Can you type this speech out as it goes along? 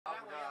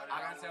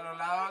los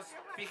lados.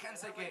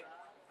 Fíjense que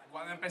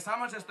cuando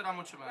empezamos esto era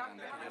mucho más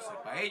grande, que yo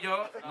sepa. Y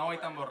yo no voy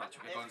tan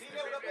borracho, que conste.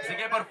 Así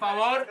que, por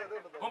favor,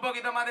 un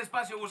poquito más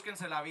despacio,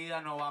 búsquense la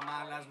vida. No va a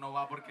malas, no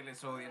va porque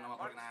les odien, no va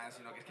por nada,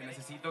 sino que es que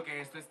necesito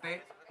que esto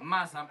esté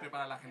más amplio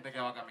para la gente que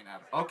va a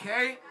caminar. ¿Ok?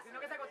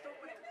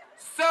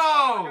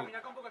 So,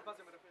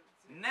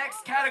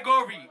 next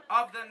category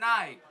of the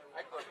night.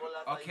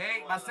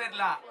 ¿Ok? Va a ser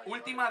la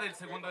última del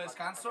segundo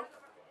descanso.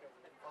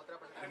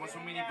 Tenemos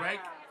un mini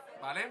break,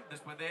 ¿vale?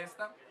 Después de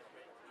esta.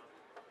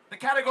 The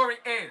category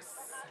is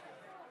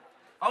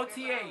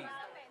OTA,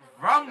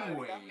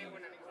 Runway.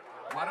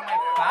 What am I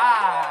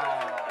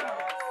fast?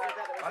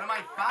 What am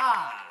I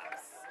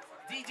fast?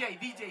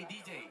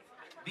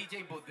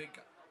 DJ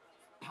Bodega.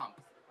 Pump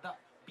the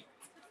beat.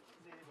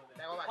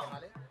 Te hago varios,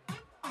 ¿vale?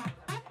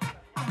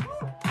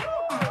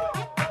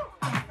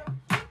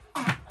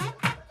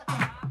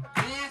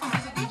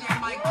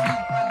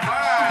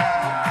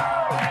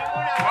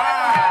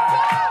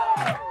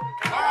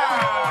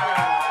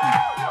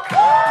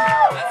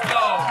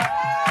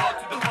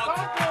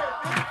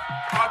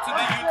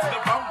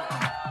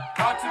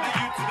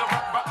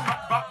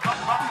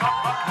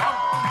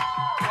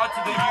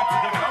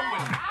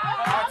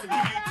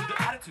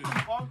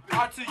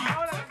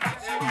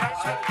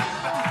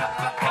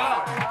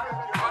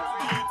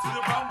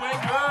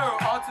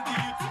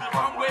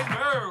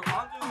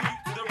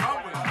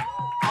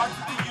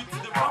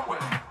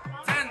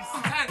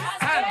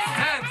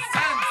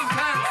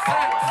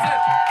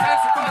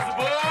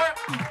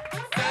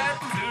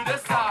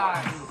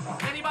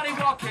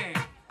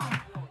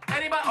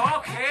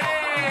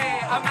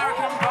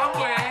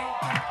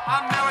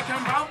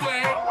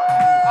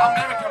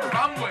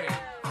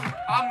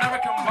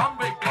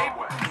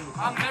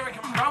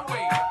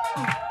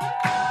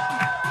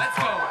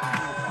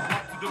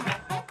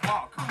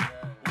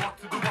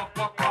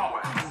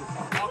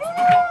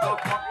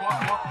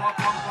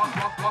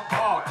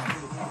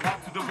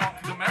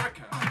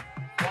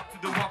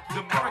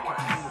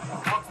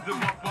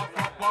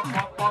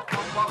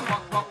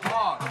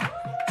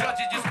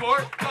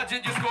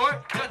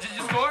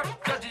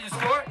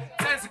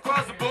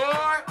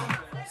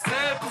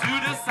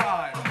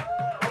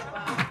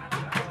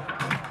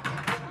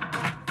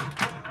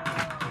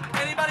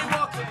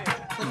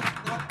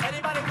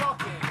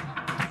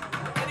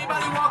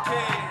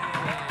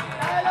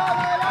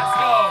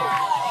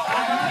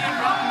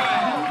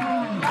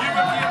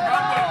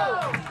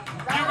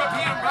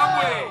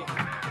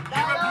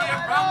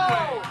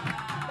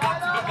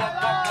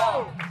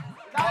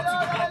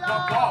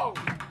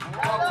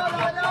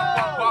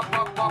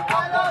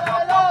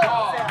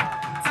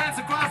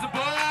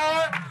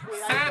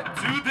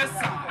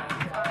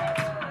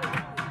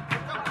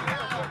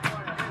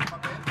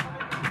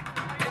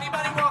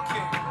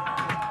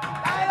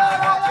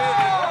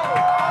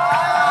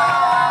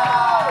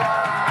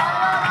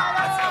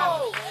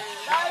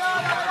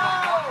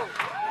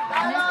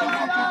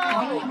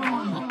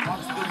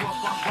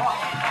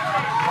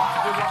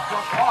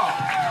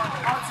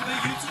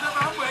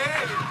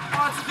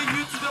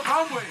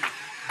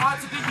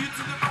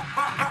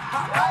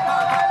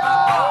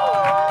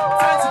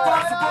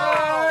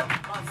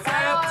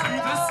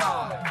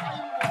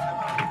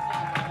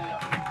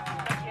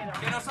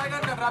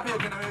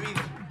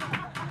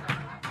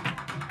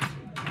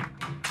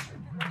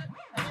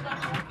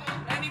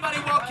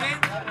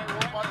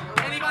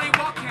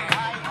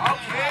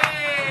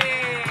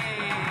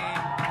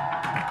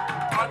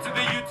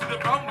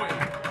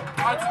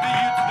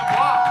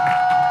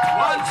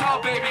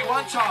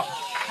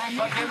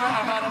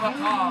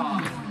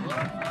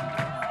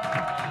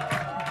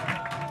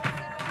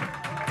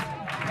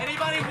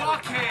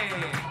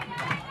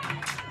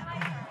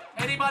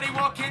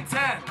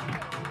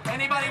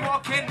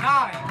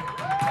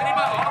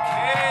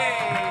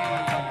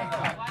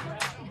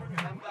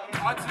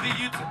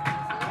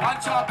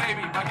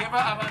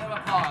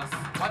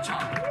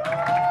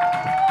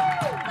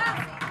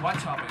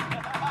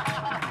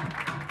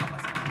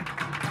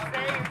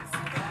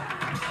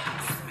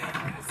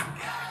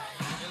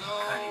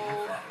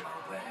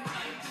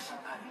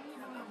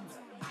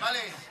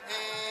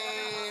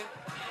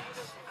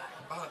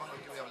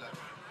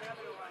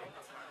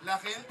 La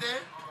gente,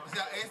 o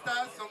sea,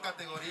 estas son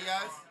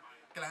categorías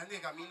que la gente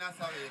que camina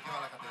sabe de qué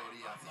va la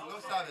categoría. Si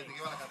no sabes de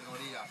qué va la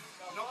categoría,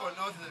 no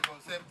conoces el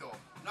concepto,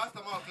 no has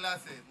tomado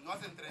clases, no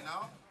has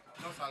entrenado,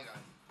 no salgas.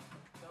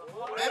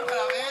 Ven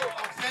para ver,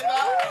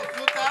 observa,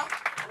 disfruta.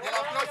 Y a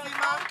la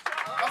próxima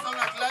vas a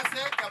una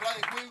clase que habla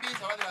de Queen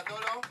Beach, habla de la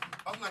Toro.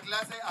 Vas a una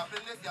clase,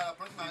 aprendes y a la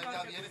próxima vez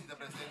ya vienes y te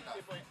presentas.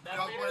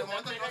 Pero por el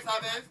momento no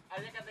sabes.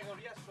 Hay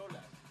categorías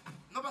solas.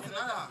 No pasa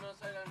nada. No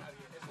salga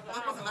nadie.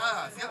 No pasa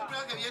nada. Si es la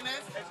primera vez que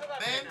vienes,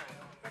 ven.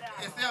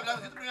 Estoy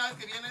hablando, si es la primera vez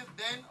que vienes,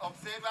 ven,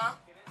 observa,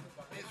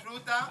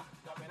 disfruta.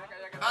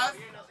 Vas,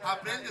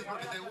 aprendes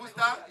porque te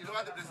gusta y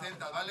luego te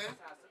presentas, ¿vale?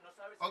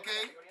 Ok,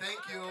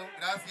 thank you,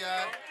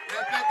 gracias.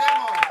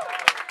 Respetemos,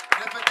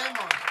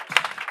 respetemos.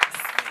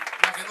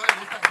 La que no le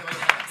gusta que se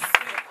vaya.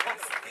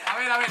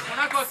 A ver,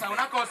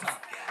 una cosa.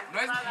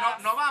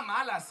 No va a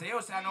malas,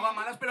 o sea, no va a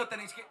malas, pero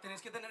tenéis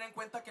que tener en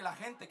cuenta que la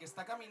gente que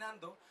está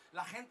caminando,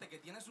 la gente que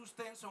tiene sus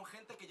TENS son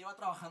gente que lleva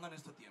trabajando en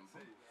este tiempo,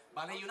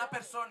 ¿vale? Y una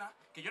persona,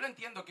 que yo lo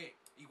entiendo que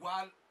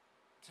igual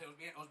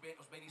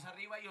os venís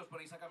arriba y os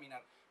ponéis a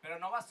caminar, pero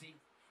no va así.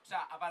 O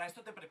sea, para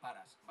esto te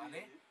preparas,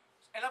 ¿vale?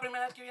 ¿Es la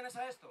primera vez que vienes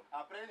a esto?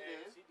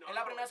 Aprendes. Sí, no, ¿Es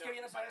la primera vez que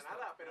vienes a para esto?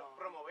 nada, pero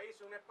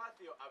promovéis un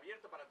espacio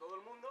abierto para todo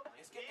el mundo.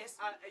 Es que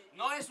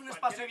no es un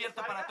espacio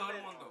abierto para todo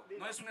el mundo.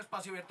 No es un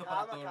espacio abierto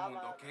para todo el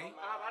mundo, ¿ok?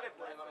 Ah, vale,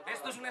 pues.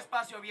 Esto es un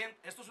espacio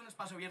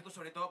abierto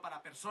sobre todo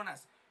para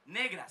personas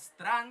negras,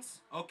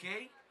 trans, ¿ok?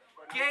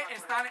 Que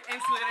están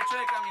en su derecho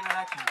de caminar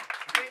aquí.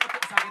 ¿Okay?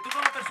 O sea, que tú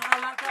como persona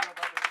blanca,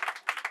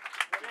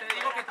 te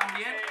digo que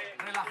también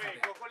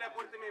relájate. ¿Cojo la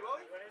puerta y me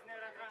voy?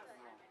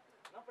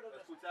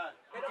 Escuchar.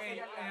 Ok,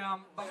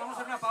 vamos a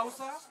hacer una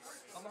pausa,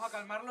 vamos a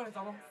calmarlos,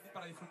 estamos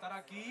para disfrutar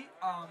aquí.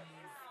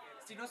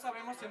 Si no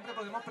sabemos, siempre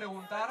podemos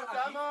preguntar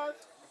aquí.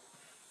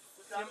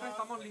 Siempre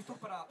estamos listos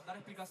para dar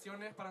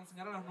explicaciones, para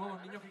enseñar a los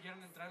nuevos niños que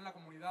quieren entrar en la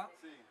comunidad.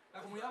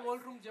 La comunidad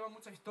Ballroom lleva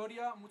mucha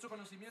historia, mucho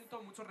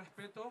conocimiento, mucho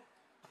respeto.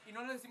 Y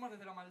no lo decimos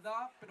desde la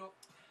maldad, pero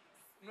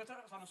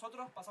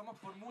nosotros pasamos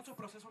por muchos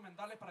procesos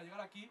mentales para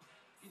llegar aquí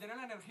y tener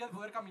la energía de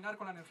poder caminar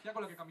con la energía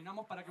con la que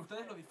caminamos para que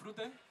ustedes lo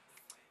disfruten.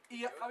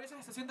 Y a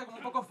veces se siente como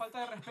un poco falta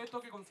de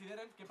respeto que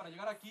consideren que para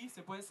llegar aquí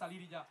se puede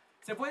salir y ya.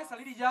 Se puede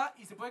salir y ya,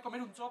 y se puede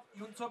comer un chop,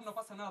 y un chop no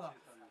pasa nada.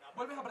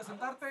 Vuelves a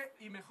presentarte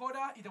y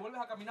mejora y te vuelves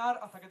a caminar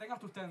hasta que tengas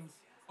tus TENS.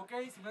 ¿Ok?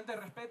 Simplemente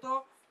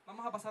respeto,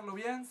 vamos a pasarlo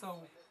bien,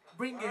 so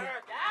bring it.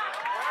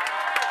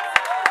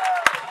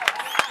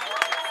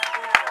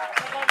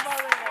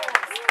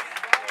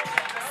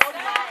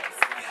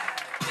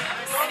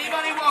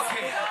 Anybody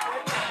walking?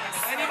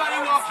 Anybody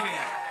walking?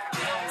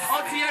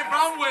 OTA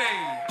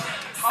Runway.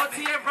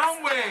 OTA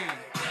Runway.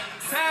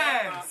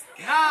 10,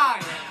 9,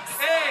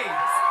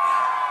 8.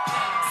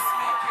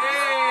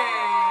 Hey.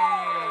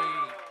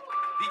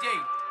 DJ.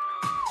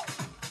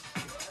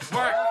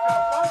 Work.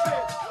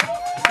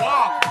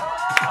 Walk.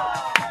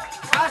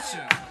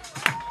 Fashion.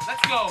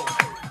 Let's go.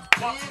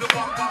 Walk to the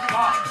walk, walk,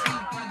 walk.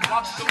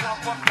 Walk to the walk,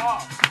 walk,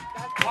 walk.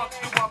 Walk to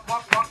the walk,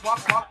 walk, walk, walk,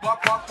 walk, walk,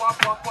 walk, walk,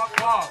 walk, walk,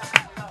 walk.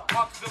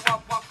 Walk to the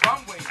walk, walk,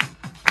 runway.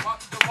 Walk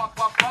to the walk,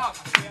 walk, walk.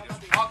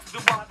 Walk to the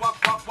walk, walk,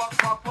 walk, walk,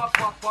 walk, walk,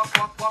 walk, walk,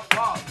 walk, walk,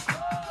 walk.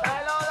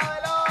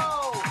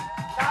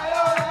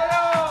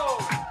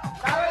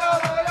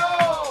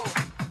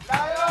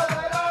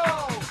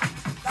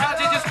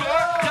 Judging your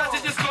score,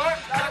 judging your score,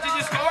 judging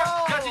your score,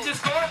 judging your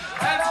score.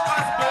 Hands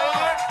across the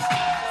board.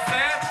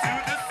 Set to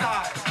the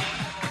side.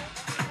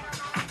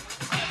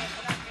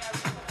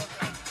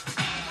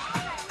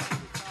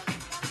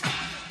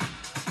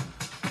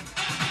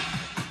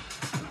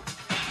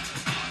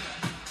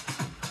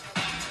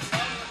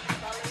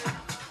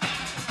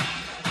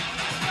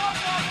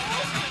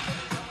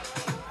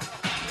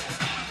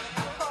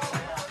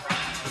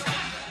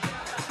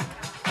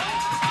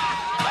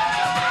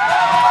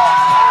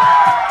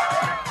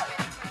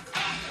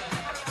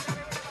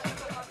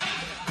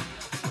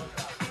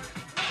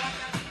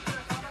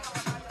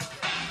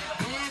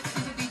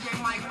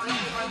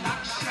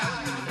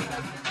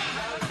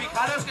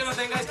 Fijaros que no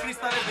tengáis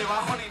cristales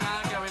debajo ni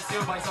nada, que a ver si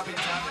os vais a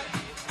pinchar.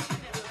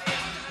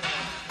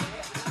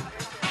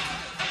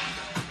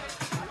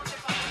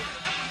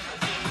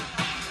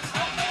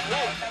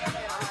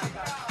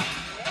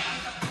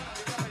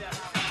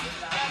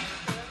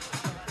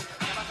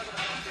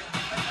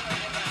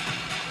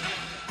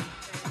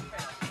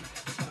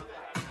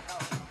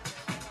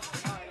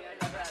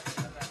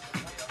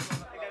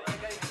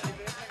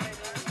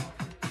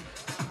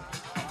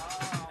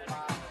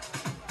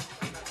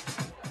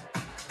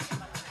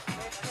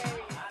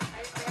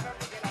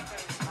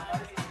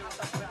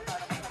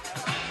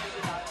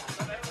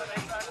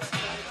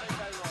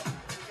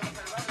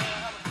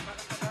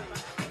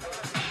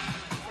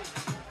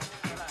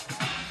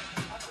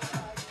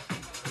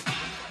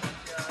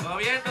 ¿Todo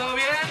bien? ¿Todo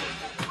bien?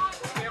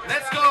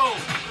 Let's go.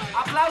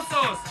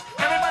 Aplausos.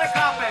 Everybody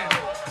clapping.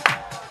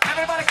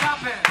 Everybody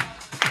clapping.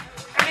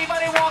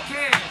 Anybody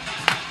walking?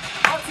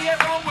 OTA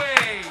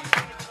Runway.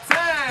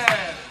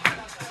 10,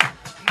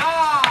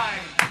 9,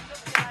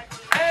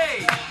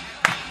 8,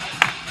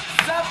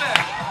 7.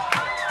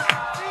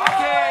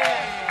 Okay.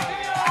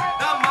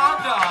 The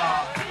mother.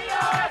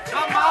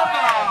 The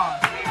mother.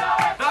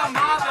 The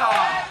mother.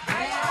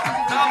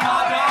 The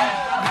mother.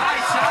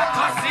 Raisha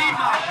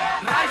Cosima.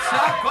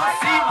 Raisha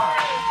Cosima.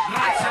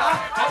 Raisha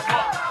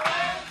Cosima.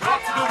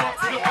 Walk to the walk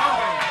to the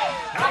runway.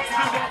 Walk to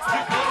the walk to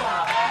the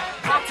runway.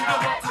 Walk to the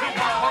walk to the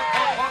walk, walk,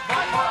 walk, walk,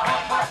 walk, walk,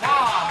 walk, walk,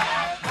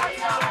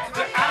 walk.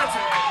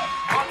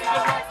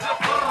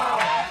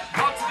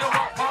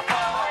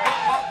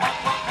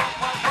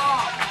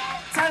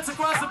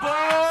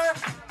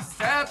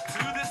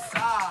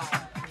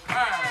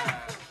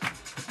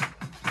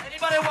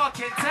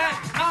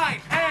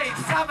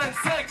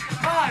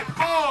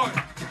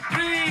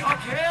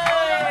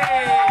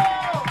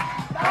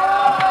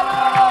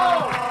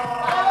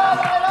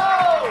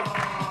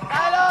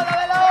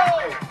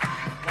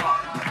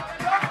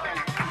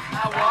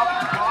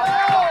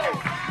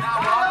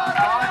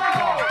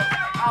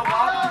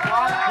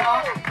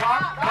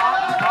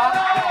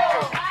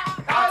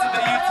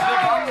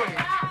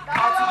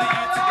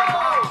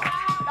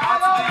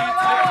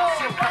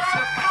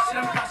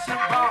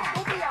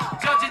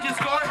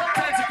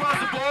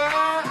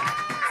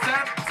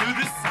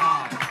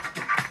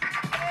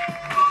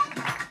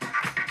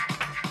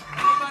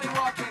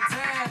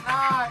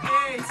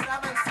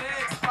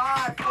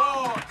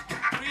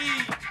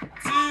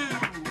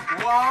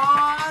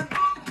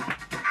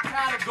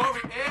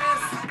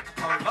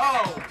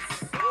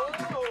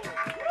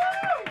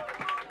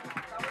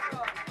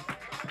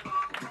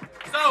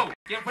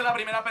 fue la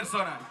primera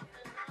persona?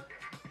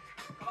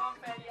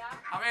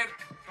 A ver,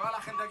 toda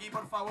la gente aquí,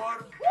 por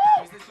favor.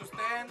 ¿Visteis sus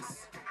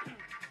stands?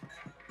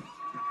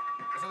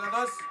 ¿Esos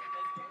dos?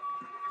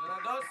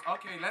 ¿Esos dos?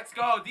 Ok, let's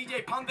go.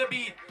 DJ, pump the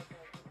beat.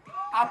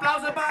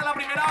 Aplausos para la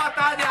primera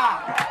batalla.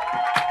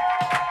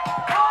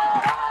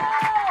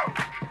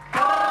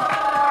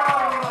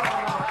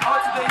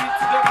 Out to the E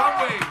to the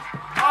runway.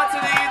 Out to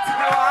the E to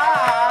the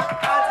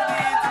out to the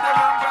E to the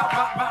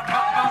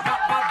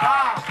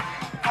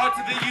out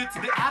to the U to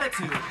the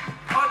attitude.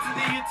 Out to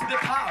the U to the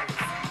power.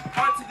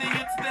 Out to the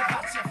U to the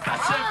fashion,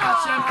 fashion,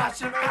 fashion,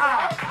 fashion,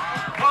 fashion.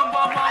 1, 1,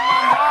 1,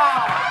 1,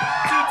 1.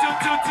 2,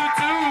 2, 2, 2,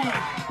 2.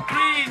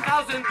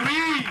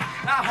 3003.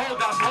 Now hold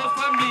that pose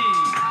for me.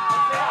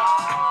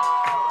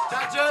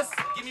 Judges,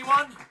 give me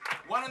one.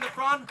 One in the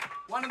front,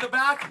 one in the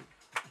back,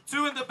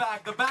 two in the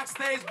back. The back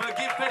stays, but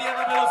give FEB'23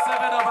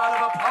 a round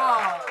of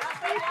applause.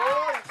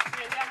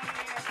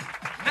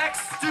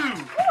 Next two.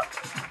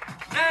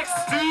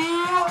 Next two.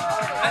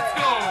 Let's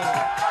go.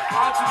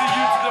 R to the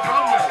U to the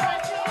runway.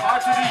 R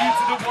to the U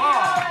to the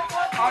wall.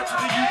 R to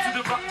the U to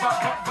the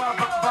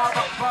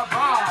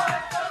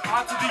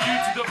R to the U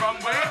to the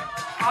runway.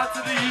 R to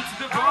the U to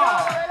the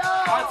wall.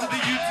 R to the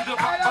U to the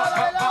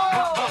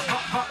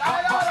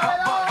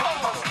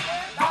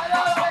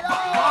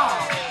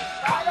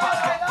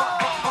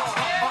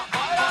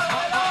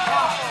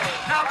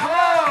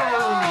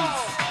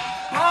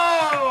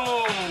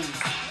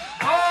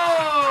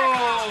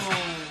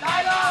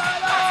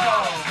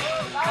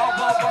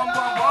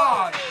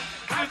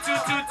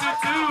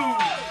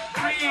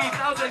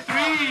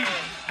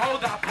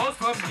Hold that pose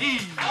for me.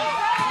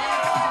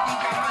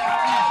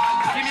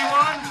 Give me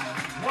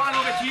one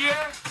over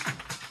here.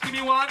 Give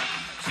me one.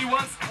 She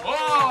wants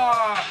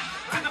more.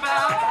 To the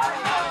back.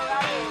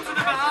 To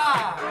the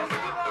back.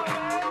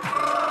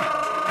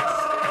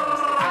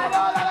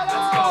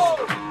 Let's go.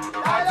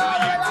 R to the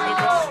U to the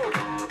go.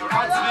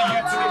 R to the U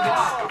to the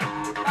walk.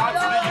 R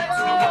to the U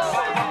to the walk.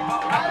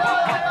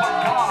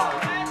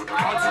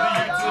 R to the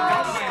U to the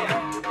runway.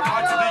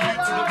 R to the U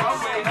to the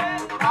runway.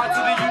 R to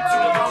the U to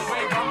the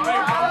runway. Runway,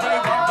 runway,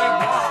 runway,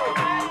 walk.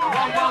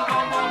 1, 1,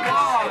 1, 1,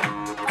 1.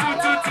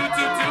 2, 2, 2,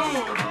 2,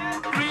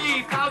 2.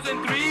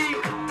 3003.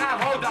 Now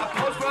hold that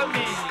pose for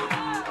me.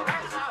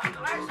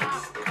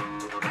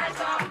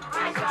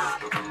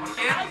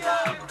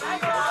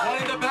 One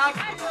in the back,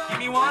 give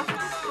me one.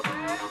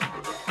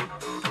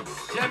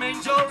 Gem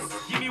Angels,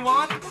 give me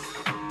one.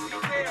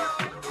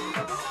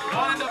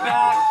 One in the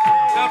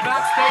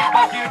backstage,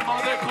 but give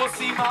Mother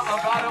Cosima a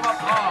round of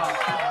applause.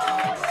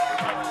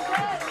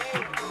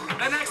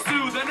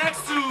 The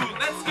next two,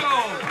 let's go.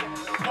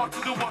 Walk to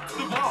the walk to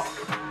the wall.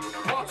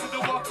 Walk to the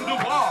walk to the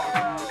wall.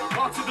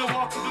 Walk to the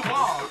walk to the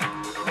wall.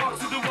 Walk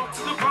to the walk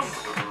to the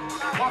rumble.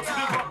 Walk to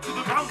the walk to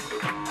the rumble.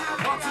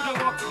 Walk to the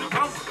walk to the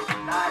rumble.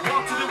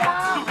 Walk to the walk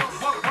to the walk,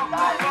 walk, walk,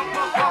 walk, walk,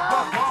 walk, walk,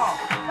 walk, walk.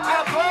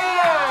 And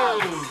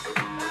pose!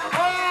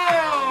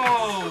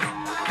 Pose!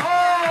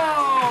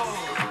 Pose!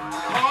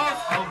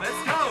 Pose! Oh,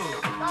 let's go!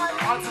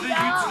 On to the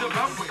U to the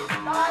runway.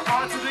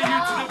 On to the U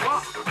to the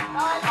walk.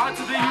 On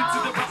to the U to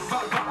the rock,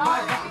 rock, rock,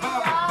 rock,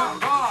 rock, rock, rock,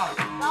 rock.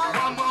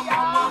 1, 1, 1,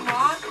 1,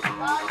 1.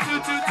 2,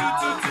 2, 2,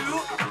 2, 2.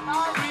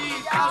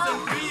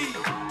 3003.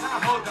 Now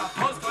hold that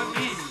pose for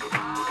me.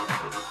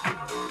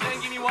 Then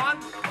give me one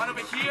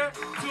over here,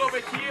 two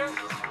over here.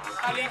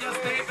 Ali just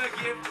stay, but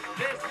give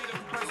this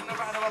beautiful person a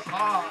round of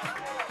applause.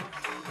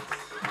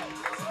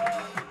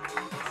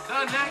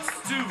 The next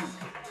two.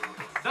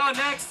 The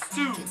next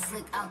two.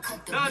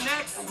 The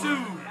next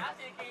two.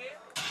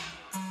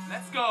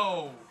 Let's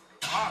go.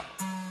 R.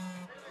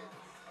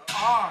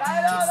 R. R.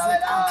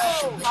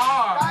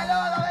 R.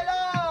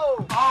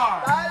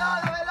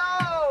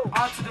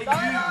 R to the U.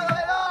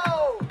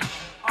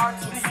 R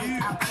to the U.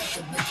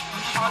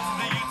 R to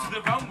the U to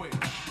the runway.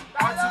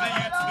 R to the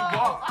U to the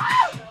wall.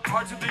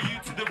 R to the U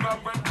to the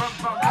runway. The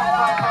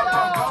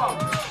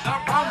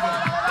runway,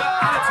 the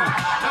attitude,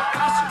 the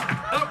fashion,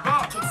 the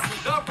rock, the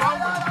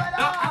runway,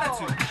 the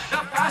attitude, the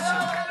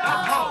fashion, the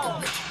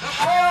pose, the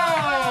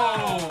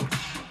pose,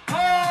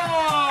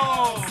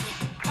 pose,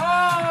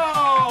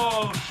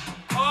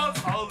 pose, pose.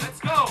 Oh, let's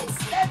go.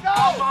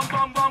 1,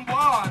 1, 1, 1,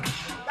 1.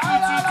 2,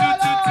 2,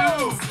 2, 2,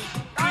 2.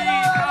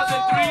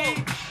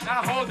 3003. Now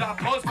hold that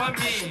pose for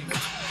me.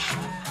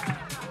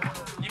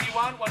 Give me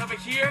one over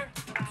here.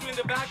 Two in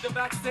the back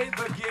stays,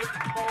 but give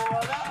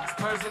this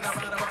person a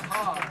round of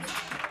applause.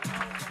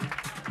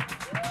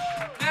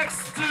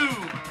 Next two.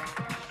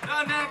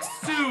 The next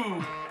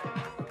two.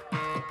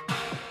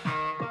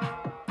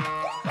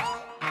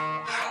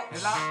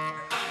 Is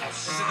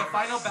it the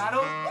final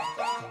battle?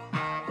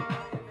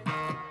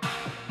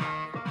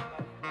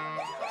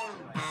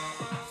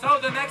 So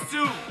the next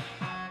two.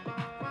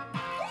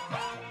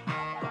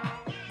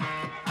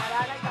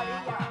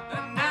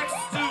 The next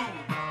two.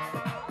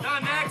 The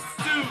next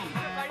two.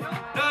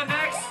 The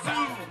next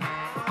two.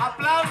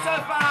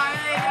 Aplausos para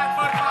ella,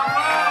 por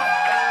favor.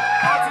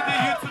 R to the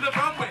U to the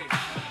runway.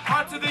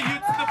 R to the U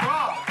to the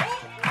bra.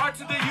 R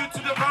to the U to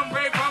the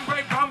runway,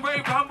 runway, runway,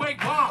 runway,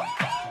 walk.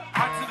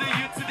 R to the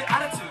U to the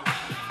attitude.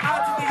 R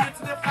to the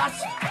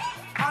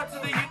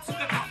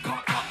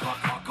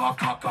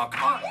walk.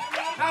 Come on.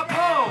 Now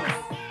pose.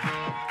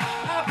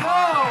 Now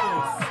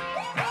pose.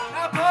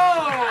 Now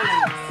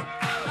pose.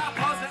 Now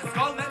pose. Let's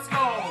go. Let's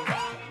go.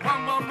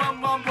 1, 1,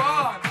 1, 1,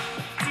 1.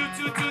 2,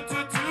 2, 2, 2,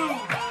 2.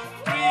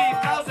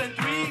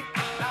 3003.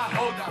 Now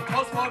hold that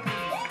pose for me.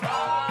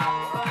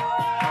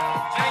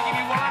 Jay, give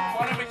me 1.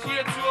 1 over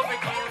here, 2 over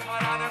here.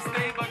 Harana,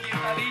 stay, buggy,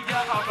 Talilla,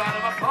 a round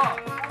of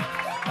applause.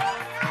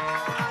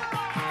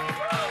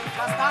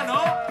 Ya está, ¿no?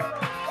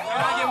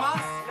 ¿Hay alguien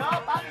más? No,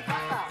 papi,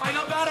 falta.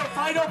 Final battle,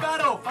 final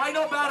battle,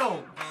 final battle.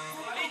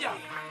 Talilla.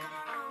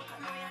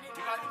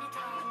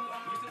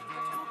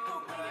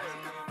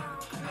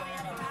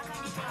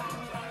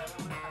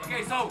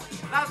 Okay, so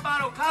last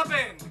battle,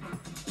 clapping.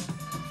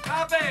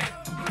 Clapping.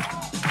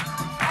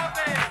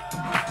 Clapping.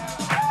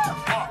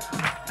 Walk.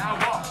 Now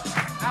walk.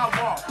 Now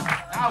walk.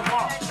 Now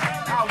walk.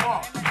 Now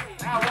walk.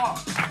 Now walk.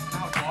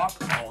 Now walk.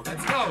 Oh,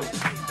 let's go.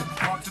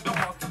 Walk to the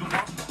walk to the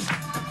walk.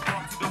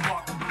 Walk to the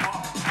walk to the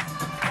walk.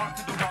 Walk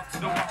to the walk to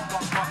the walk.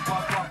 Walk, walk,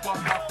 walk, walk, walk,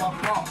 walk, walk,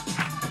 walk.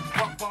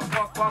 Walk, walk,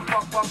 walk, walk,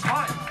 walk, walk,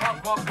 walk. Walk,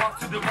 walk, walk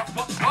to the walk,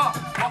 walk, walk.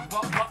 Walk,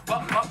 walk, walk,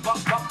 walk, walk,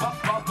 walk, walk, walk,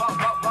 walk,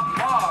 walk, walk, walk,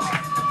 walk.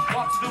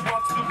 Walk to the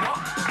walk to the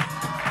walk.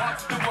 Walk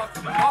to the walk to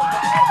the walk.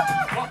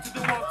 Walk to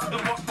the walk to the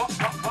walk, walk,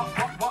 walk, walk,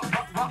 walk, walk,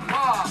 walk, walk,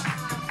 walk.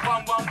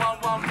 1, 1, 1,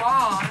 1,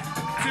 1.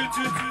 2,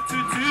 2, 2,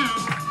 2, 2.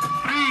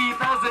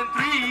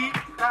 3003.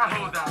 Now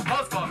hold that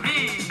pose for me.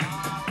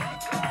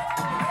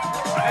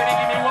 Baby,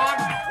 give me 1.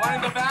 1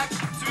 in the back.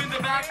 2 in the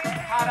back.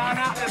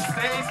 Harana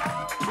stays.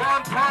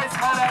 1 price.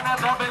 Harana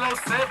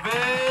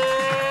 007.